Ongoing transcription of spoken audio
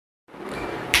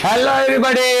Hello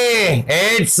everybody,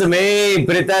 it's me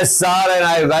Pritesh sir and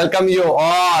I welcome you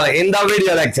all in the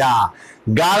video lecture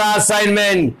Gala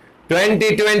Assignment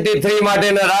 2023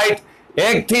 માટેના right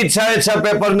 1 થી 6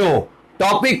 પેપરનું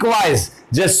topic wise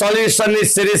જે સોલ્યુશનની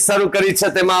series શરૂ કરી છે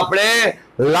તેમાં આપણે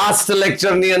લાસ્ટ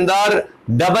લેક્ચરની અંદર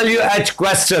WH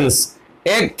ક્વેશ્ચન્સ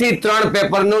 1 થી 3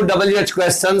 પેપરનું WH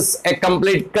ક્વેશ્ચન્સ એ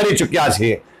કમ્પ્લીટ કરી ચૂક્યા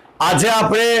છીએ. આજે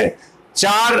આપણે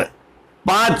 4,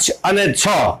 5 અને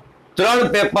 6 ત્રણ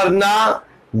પેપરના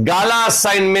ગાલા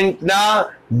અસાઇનમેન્ટના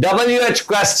WH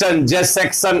ક્વેશ્ચન જે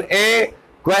section A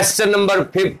question number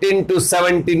 15 to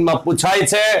 17 માં પૂછાય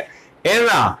છે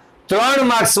એના 3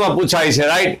 માર્ક્સમાં પૂછાય છે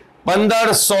રાઈટ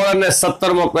 15, 16 અને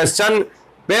 17 મો ક્વેશ્ચન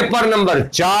પેપર નંબર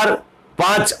 4,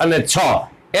 5 અને 6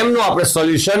 એમનું આપણે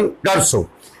સોલ્યુશન કરશું.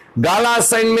 ગાલા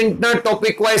અસાઇનમેન્ટના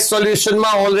ટોપિક વાઇઝ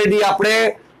સોલ્યુશનમાં ઓલરેડી આપણે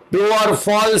true or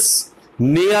false,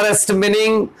 nearest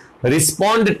meaning,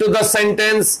 respond to the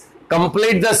sentence,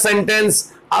 complete the sentence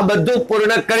આ બધું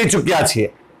પૂર્ણ કરી ચૂક્યા છીએ.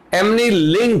 એમની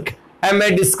લિંક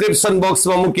મેં ડિસ્ક્રિપ્શન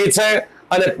બોક્સમાં મૂકી છે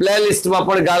અને પ્લેલિસ્ટમાં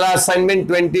પણ ગાલા અસાઇનમેન્ટ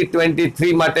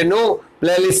 2023 માટેનું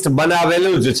પ્લેલિસ્ટ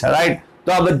બનાવેલું જ છે રાઈટ.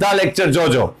 તો આ બધા લેક્ચર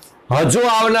જોજો. હજુ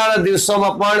આવનારા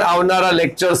દિવસોમાં પણ આવનારા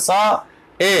લેક્ચર્સ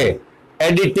એ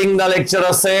એડિટિંગના લેક્ચર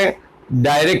હશે,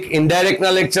 ડાયરેક્ટ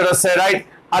ઇનડાયરેક્ટના લેક્ચર હશે રાઈટ.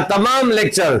 આ તમામ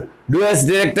લેક્ચર ડુએસ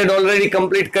ડિરેક્ટેડ ઓલરેડી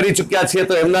કમ્પ્લીટ કરી ચૂક્યા છીએ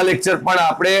તો એમના લેક્ચર પણ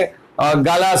આપણે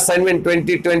ગાલા અસાઇનમેન્ટ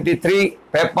 2023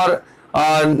 પેપર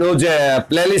નું જે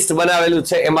પ્લેલિસ્ટ બનાવેલું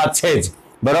છે એમાં છે જ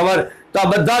બરાબર. તો આ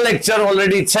બધા લેક્ચર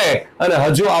ઓલરેડી છે અને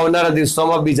હજુ આવનારા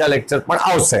દિવસોમાં બીજા લેક્ચર પણ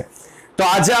આવશે. તો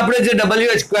આજે આપણે જે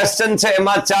WH ક્વેશ્ચન છે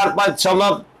એમાં 4, 5, 6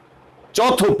 માં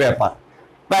ચોથું પેપર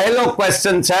પહેલો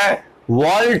ક્વેશ્ચન છે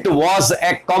volt was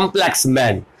A complex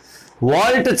main.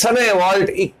 Volt છે ને વોલ્ટ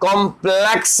એ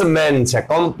કોમ્પ્લેક્સ મેન છે,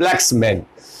 કોમ્પ્લેક્સ મેન.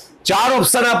 4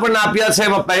 ઓપ્શન આપણને આપ્યા છે.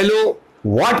 એમાં પહેલું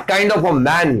what kind of a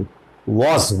man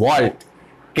was Walt?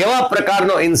 કેવા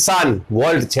પ્રકારનો ઇન્સાન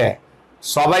વોલ્ટ છે?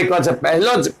 સ્વાભાવિક વાત છે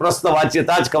પહેલો જ પ્રશ્ન વાંચીએ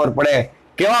તો જ ખબર પડે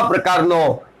કેવા પ્રકારનો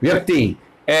વ્યક્તિ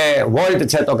એ વોલ્ટ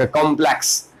છે તો કે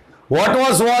complex. What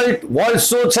was volt? Volt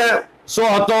શું છે, શું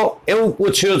હતો એવું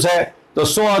પૂછ્યું છે તો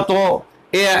શું હતો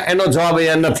એનો જવાબ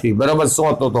અહીંયા નથી બરાબર.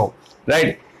 શું હતો તો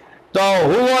રાઈટ. તો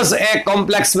who was A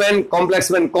complex main?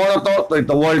 Complex main કોણ હતો તો એ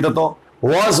તો વોલ્ટ હતો.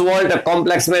 Was volt A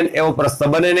complex main એવો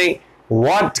પ્રશ્ન બને નહીં.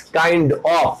 What kind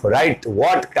of, right?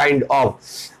 What kind of?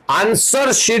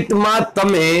 Answer શીટમાં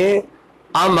તમે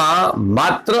આમાં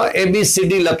માત્ર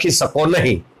ABCD લખી શકો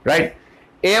નહીં રાઈટ.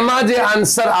 એમાં જે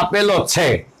આન્સર આપેલો છે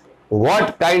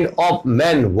what kind of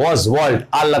man was Walt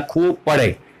આ લખવું પડે.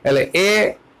 એટલે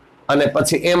એ અને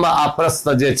પછી એમાં આ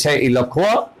પ્રશ્ન જે છે એ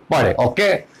લખવો પડે. ઓકે.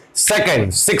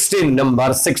 સેકન્ડ 16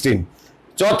 નંબર 16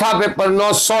 ચોથા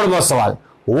પેપરનો 16મો સવાલ.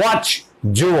 વોચ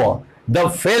જુઓ ધ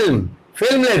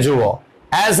ફિલ્મને જુઓ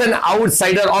એઝ એન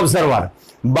આઉટસાઇડર ઓબ્ઝર્વર.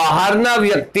 બહારના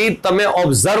વ્યક્તિ તમે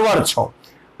ઓબ્ઝર્વર છો,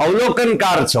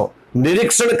 અવલોકનકાર છો,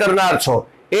 નિરીક્ષણ કરનાર છો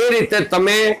એ રીતે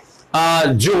તમે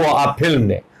જુઓ આ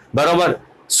ફિલ્મને બરોબર.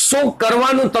 શું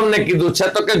કરવાનું તમને કીધું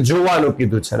છે તો કે જોવાનું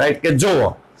કીધું છે રાઈટ કે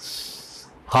જુઓ.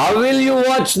 How will you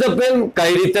watch the film?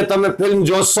 કઈ રીતે તમે ફિલ્મ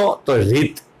જોશો તો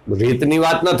રીતની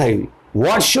વાત ન થઈ.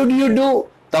 What should you do?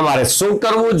 તમારે શું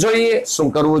કરવું જોઈએ, શું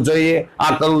કરવું જોઈએ,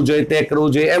 આ કરવું જોઈએ, તે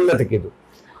કરવું જોઈએ એમ નથી કીધું.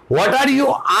 What are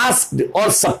you asked or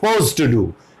suppose to do?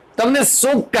 તમને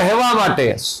શું કહેવા માટે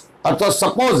અથવા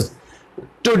સપોઝ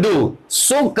ટુ ડુ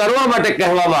શું કરવા માટે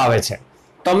કહેવામાં આવે છે?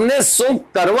 તમને શું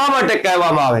કરવા માટે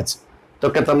કહેવામાં આવે છે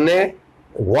તો કે તમને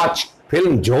વોચ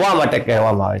ફિલ્મ જોવા માટે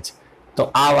કહેવામાં આવે છે. તો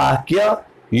આ વાક્ય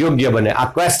યોગ્ય બને, આ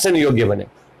ક્વેશ્ચન યોગ્ય બને.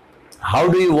 How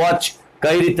do you watch?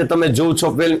 કઈ રીતે તમે જોવો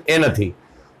છો ફિલ્મ એ નથી.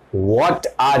 What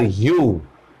are you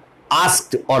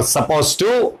asked or supposed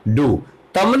to do?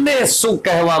 તમને શું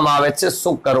કહેવામાં આવે છે,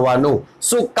 શું કરવાનું,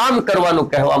 શું કામ કરવાનું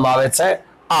કહેવામાં આવે છે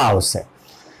આ આવશે.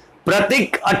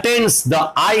 પ્રતિક attends the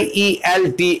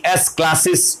IELTS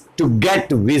classes to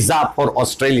get visa for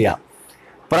Australia.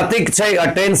 પ્રતિક છે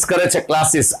અટેન્ડ કરે છે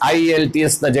ક્લાસીસ,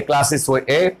 IELTS ના જે ક્લાસીસ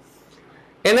હોય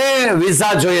એને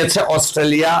વિઝા જોઈએ છે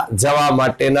ઓસ્ટ્રેલિયા જવા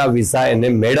માટેના વિઝા એને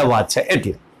મેળવવા છે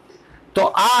એટલે. તો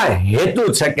આ હેતુ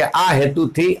છે કે આ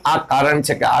હેતુથી આ કારણ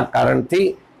છે કે આ કારણથી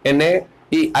એને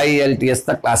IELTS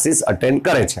ના ક્લાસીસ અટેન્ડ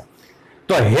કરે છે.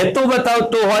 તો હેતુ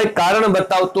બતાવતું હોય, કારણ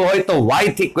બતાવતું હોય તો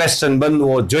વાય થી ક્વેશ્ચન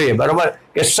બનવો જોઈએ બરોબર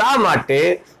કે શા માટે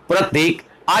પ્રતિક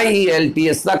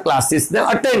IELTS ના ક્લાસીસને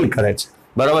અટેન્ડ કરે છે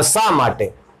બરોબર, શા માટે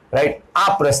રાઈટ.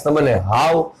 આ પ્રશ્ન બને.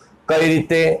 હાઉ કઈ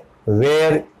રીતે,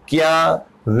 વેર ક્યાં,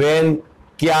 વેન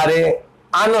ક્યારે,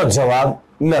 આનો જવાબ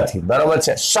નથી બરોબર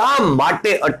છે. શા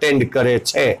માટે અટેન્ડ કરે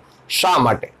છે, શા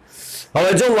માટે.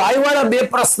 હવે જો વાય વાળા બે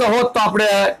પ્રશ્ન હોત તો આપણે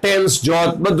ટેન્સ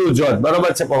જોત, બધું જોત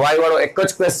બરોબર છે. પણ વાય વાળો એક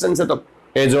જ ક્વેશ્ચન છે તો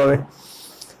એ જો હવે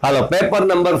હાલો, paper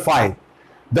number 5.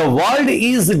 The world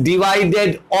is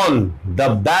divided on the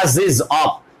basis of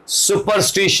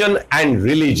superstition and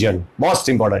religion. Most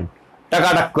important.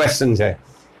 ટકાટક question છે.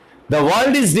 The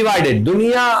world is divided.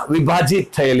 દુનિયા વિભાજિત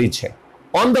થયેલી છે.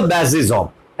 On the basis of,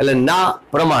 એટલે ના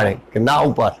પ્રમાણે કે ના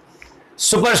ઉપર.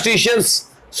 સુપરસ્ટિશન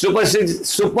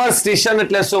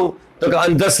એટલે શું? તો કે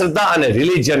અંધશ્રદ્ધા, અને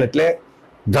રિલિજન એટલે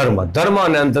ધર્મ. ધર્મ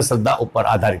અને અંધશ્રદ્ધા ઉપર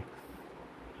આધારિત.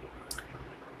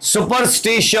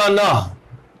 સુપરસ્ટિશન,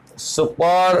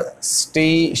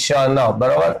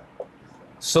 બરાબર?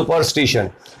 સુપરસ્ટિશન.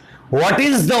 What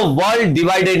is the world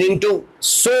divided into?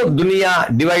 So દુનિયા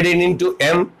divided into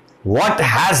M. What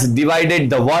has divided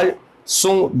the world?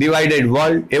 શું divided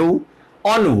world? એવું.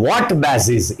 On what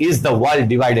basis is the world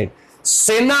divided?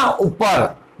 સેના ઉપર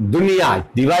દુનિયા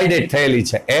divided થયેલી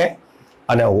છે એ,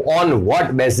 અને on what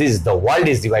basis the world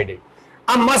is divided.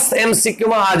 આ મસ્ત MCQ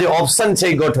માં આ જે ઓપ્શન છે એ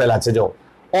ગોઠવેલા છે જો.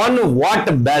 On what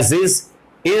basis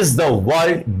is the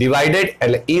world divided,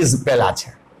 એટલે is પહેલા છે,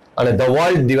 અને the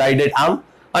world divided આમ,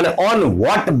 અને on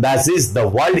what basis the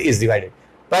world is divided.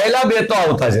 પહેલા બે તો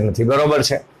આવતા જ નથી, બરોબર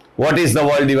છે? What is the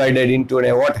world divided into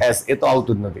અને what has, એ તો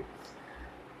આવતું જ નથી.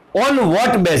 On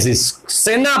what basis,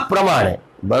 સેના પ્રમાણે,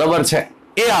 બરોબર છે,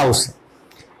 એ આવશે.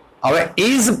 હવે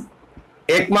is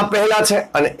એકમાં પહેલા છે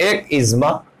અને એક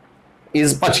ઇઝમાં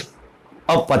is પછી.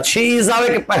 હવે પછી is આવે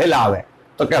કે પહેલા આવે?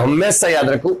 તો કે હંમેશા યાદ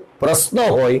રાખવું, પ્રશ્ન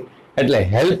હોય એટલે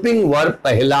હેલ્પિંગ વર્બ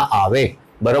પહેલા આવે,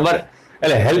 બરોબર?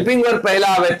 એટલે હેલ્પિંગ વર્બ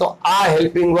પહેલા આવે તો આ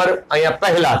હેલ્પિંગ વર્બ અહીંયા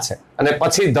પહેલા છે અને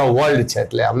પછી ધ વર્લ્ડ છે,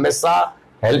 એટલે હંમેશા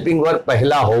હેલ્પિંગ વર્બ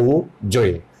પહેલા હોવું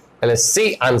જોઈએ. એટલે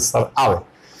સી આન્સર આવે.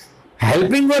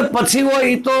 હેલ્પિંગ વર્બ પછી હોય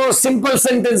એ તો સિમ્પલ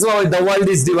સેન્ટેન્સ હોય, ધ વર્લ્ડ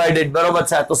ઇઝ ડિવાઇડેડ, બરોબર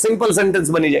છે? તો સિમ્પલ સેન્ટેન્સ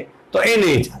બની જાય, તો એ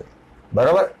નહીં ચાલે,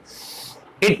 બરોબર?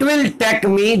 It will take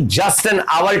me just an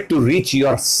hour to reach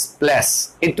your place.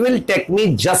 It will take me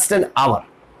just an hour.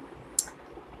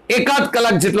 એકાદ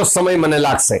કલાક જેટલો સમય મને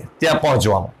લાગશે ત્યાં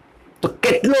પહોંચવામાં. તો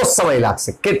કેટલો સમય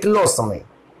લાગશે? કેટલો સમય?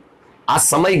 આ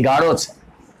સમયગાળો છે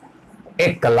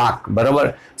 1 કલાક, બરોબર?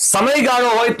 સમયગાળો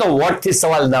હોય તો વોટ થી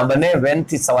સવાલ ના બને, વેન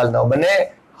થી સવાલ ન બને,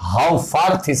 હાઉ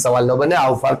ફાર થી સવાલ ન બને.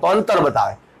 હાઉ ફાર તો અંતર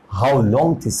બતાવે, હાઉ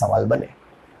લોંગ થી સવાલ બને,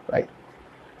 રાઈટ?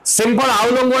 સિમ્પલ હાઉ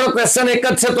લોંગ વાળો ક્વેશ્ચન એક જ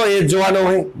છે તો એ જોવાનો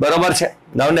હોય, બરોબર છે?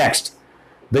 નાઉ next.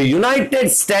 The United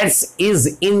States is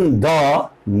in the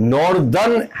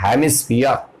northern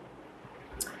hemisphere.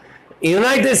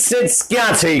 United states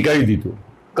ક્યાં છે એ કહી દીધું,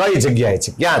 કઈ જગ્યાએ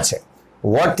છે, ક્યાં છે.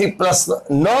 વોટ થી પ્રશ્ન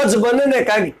ન જ બને ને,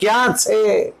 કારણ કે ક્યાં છે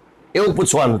એવું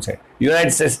પૂછવાનું છે.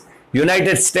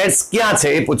 યુનાઇટેડ સ્ટેટ્સ ક્યાં છે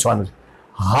એ પૂછવાનું છે.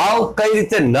 હાઉ કઈ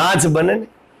રીતે ના જ બને ને.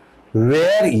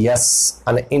 વેર, યસ,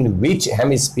 અને ઇન વિચ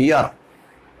હેમિસ્ફિયર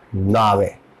ના આવે,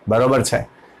 બરોબર છે?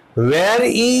 Where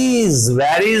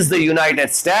is the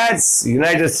United states?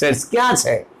 United states ક્યાં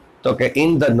છે? તો કે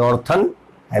ઇન ધ નોર્થન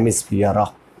હેમિસ્ફિયર.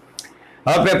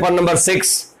 હવે paper number 6.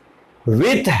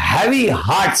 With heavy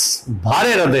hearts,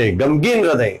 ભારે હૃદય, ગમગીન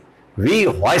હૃદય, વી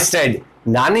હોઇસ્ટેડ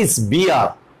નાનીસ બિયર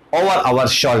ઓવર અવર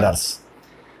શોલ્ડર્સ.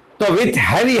 તો વિથ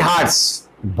હેવી હાર્ટ્સ,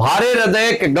 ભારે હૃદય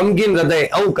કે ગમગીન હૃદય,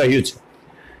 આવું કહ્યું છે.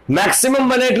 મેક્સિમમ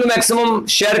બને એટલું મેક્સિમમ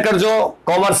શેર કરજો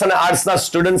કોમર્સ અને આર્ટ્સના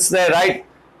સ્ટુડન્ટ્સને, રાઈટ?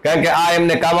 કારણ કે આ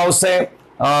એમને કામ આવશે.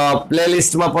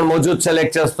 પ્લેલિસ્ટમાં પણ મોજૂદ છે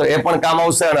લેક્ચર્સ, તો એ પણ કામ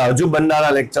આવશે, અને હજુ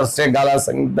બનનારા લેક્ચર્સ છે ગાલા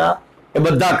સંગીતના, એ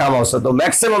બધા કામ આવશે. તો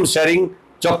મેક્સિમમ શેરિંગ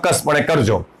ચોક્કસપણે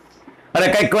કરજો. અને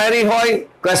કઈ ક્વેરી હોય,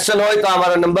 ક્વેશ્ચન હોય તો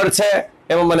અમારો નંબર છે,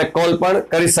 એમાં મને કોલ પણ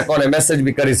કરી શકો અને મેસેજ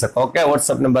બી કરી શકો. ઓકે,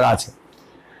 વોટ્સઅપ નંબર આ છે.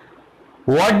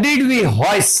 What did we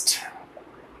હોઇસ્ટ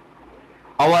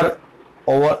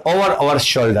over our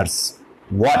shoulders?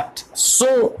 What?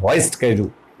 શું હોઇસ્ટ કર્યું?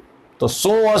 તો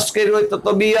શું હોઇસ્ટ કર્યું હોય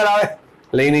તો બિયર આવે,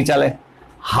 લઈ નહીં ચાલે.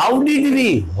 How did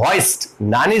we હોઇસ્ટ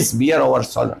Nani's beer over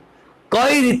shoulder?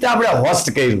 કઈ રીતે આપણે હોસ્ટ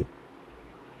કર્યું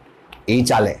એ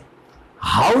ચાલે.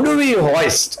 How do we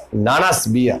હોઇસ્ટ નાનાસ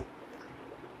beer?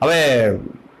 હવે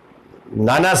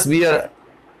નાનાસ બિયર,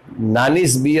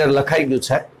 નાનીસ બિયર લખાઈ ગયું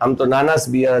છે, આમ તો નાનાસ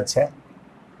બિયર જ છે,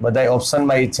 બધા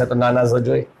ઓપ્શનમાં એ જ છે, તો નાનાસ જ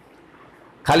હોય.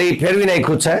 ખાલી ફેરવી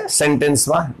નાખ્યું છે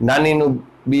સેન્ટેન્સમાં. નાનીનું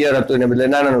બિયર હતું એને બદલે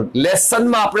નાનાનું.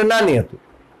 લેસનમાં આપણે નાની હતું,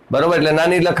 બરોબર? એટલે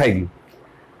નાની લખાઈ ગયું.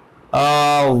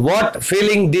 Vote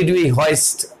feeling did we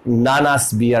હોઇસ્ટ નાનાસ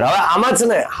beer? હવે આમાં છે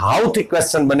ને હાઉ થી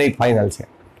ક્વેશ્ચન બને ફાઇનલ છે.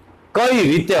 કઈ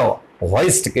રીતે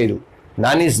હોઇસ્ટ કર્યું?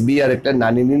 નાનીસ બિયર એટલે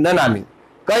નાનીની નાની,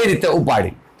 કઈ રીતે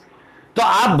ઉપાડી? તો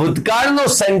આ ભૂતકાળનો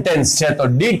સેન્ટેન્સ છે, તો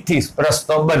ડીડ થી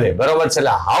પ્રશ્નો બને, બરોબર છે?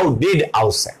 એટલે હાઉ ડીડ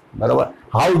આવશે, બરોબર?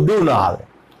 હાઉ ડુ ન આવે.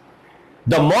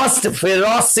 The most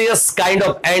ferocious kind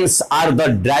of ants are the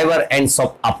driver ants of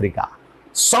Africa.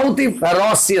 સૌથી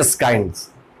ferocious kinds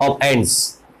of ants.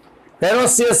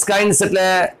 Ferocious kinds એટલે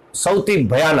સૌથી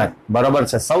ભયાનક, બરોબર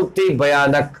છે? સૌથી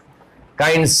ભયાનક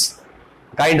kinds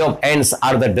kind of ants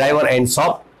are the driver ants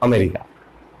of America?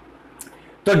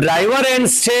 તો ડ્રાઈવર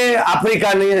એન્ડ્સ છે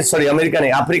આફ્રિકાની, સોરી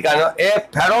અમેરિકાની, આફ્રિકાનો એ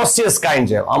ફેરોસિયસ કાઇન્ડ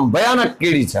છે, આમ ભયાનક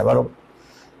કીડી છે, બરોબર.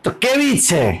 તો કેવી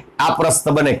છે આ પ્રશ્ન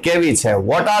બને, કેવી છે?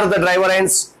 What are the driver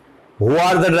ends, who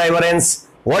are the driver ends,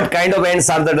 what kind of ends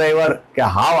are the driver, કે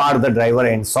how are the driver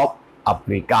ends of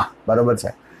Africa, બરોબર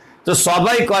છે. તો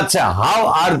સ્વાભાવિક વાત છે, how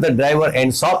are the driver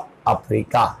ends of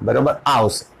Africa, બરોબર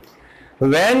આવશે.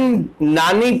 Van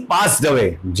નાની પાસ્ડ અવે,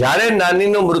 જ્યારે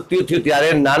નાનીનું મૃત્યુ થયું ત્યારે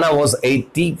નાના વોઝ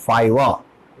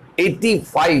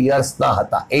 85 યર્સના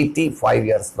હતા, 85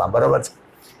 યર્સના, બરોબર છે.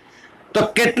 તો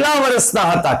કેટલા વર્ષના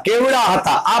હતા, કેવડા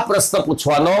હતા, આ પ્રશ્ન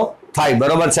પૂછવાનો થાય,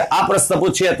 બરોબર છે. આ પ્રશ્ન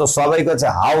પૂછીએ તો સ્વાભાવિક છે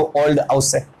હાઉ ઓલ્ડ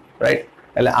આવશે, રાઈટ.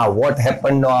 એટલે આ વોટ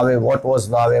હેપન નો આવે, વોટ વોઝ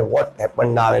નો આવે, વોટ હેપન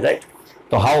ના આવે, રાઈટ.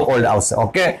 તો હાઉ ઓલ્ડ આવશે.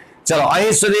 ઓકે, ચલો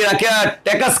અહીં સુધી રાખ્યા.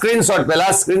 ટેક અ સ્ક્રીનશોટ,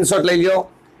 પહેલા સ્ક્રીનશોટ લઈ લો,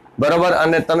 બરોબર.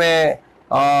 અને તમે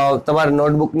તમારા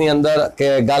નોટબુકની અંદર કે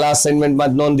ગાલા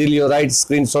અસાઇનમેન્ટમાં નોંધી લ્યો, રાઈટ,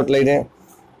 સ્ક્રીનશોટ લઈને,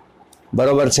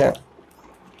 બરોબર છે.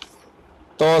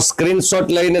 તો સ્ક્રીનશોટ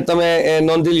લઈને તમે એ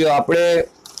નોંધી લ્યો. આપણે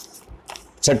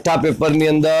છઠ્ઠા પેપરની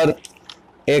અંદર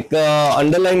એક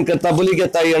અંડરલાઈન કરતા ભૂલી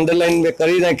ગયા, એ અંડરલાઈન મેં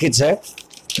કરી નાખી છે,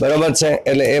 બરોબર છે.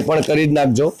 એટલે એ પણ કરી જ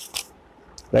નાખજો,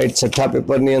 રાઈટ. છઠ્ઠા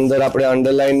પેપરની અંદર આપણે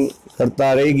અંડરલાઈન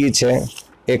કરતા રહી ગઈ છે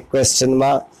એક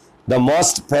ક્વેશ્ચનમાં, the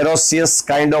most ફેરોસિયસ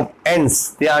kind of ends,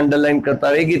 ત્યાં અંડરલાઈન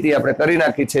કરતા રહી ગઈ હતી, આપણે કરી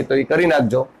નાખી છે, તો એ કરી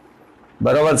નાખજો,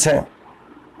 બરોબર છે.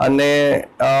 અને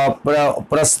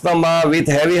પ્રશ્નમાં with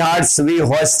heavy hearts V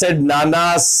hosted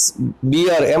નાનાસ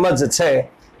beer, એમ જ છે,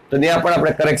 તો ત્યાં પણ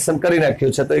આપણે કરેક્શન કરી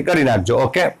નાખ્યું છે, તો એ કરી નાખજો.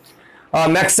 ઓકે,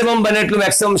 મેક્સિમમ બને એટલું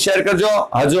મેક્સિમમ શેર કરજો.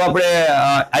 હજુ આપણે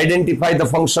આઈડેન્ટિફાઈ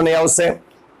ધ ફંક્શન એ આવશે,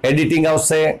 એડિટિંગ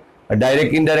આવશે,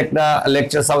 ડાયરેક્ટ ઇનડાયરેક્ટના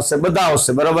લેક્ચર્સ આવશે, બધા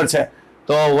આવશે, બરોબર છે.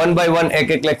 તો 1 by 1 એક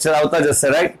એક લેક્ચર આવતા જશે,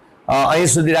 રાઈટ. અહીં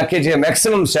સુધી રાખીએ છીએ.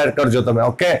 મેક્સિમમ શેર કરજો તમે.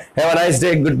 Okay, have a nice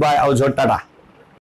day, good bye, આવજો, ટાટા.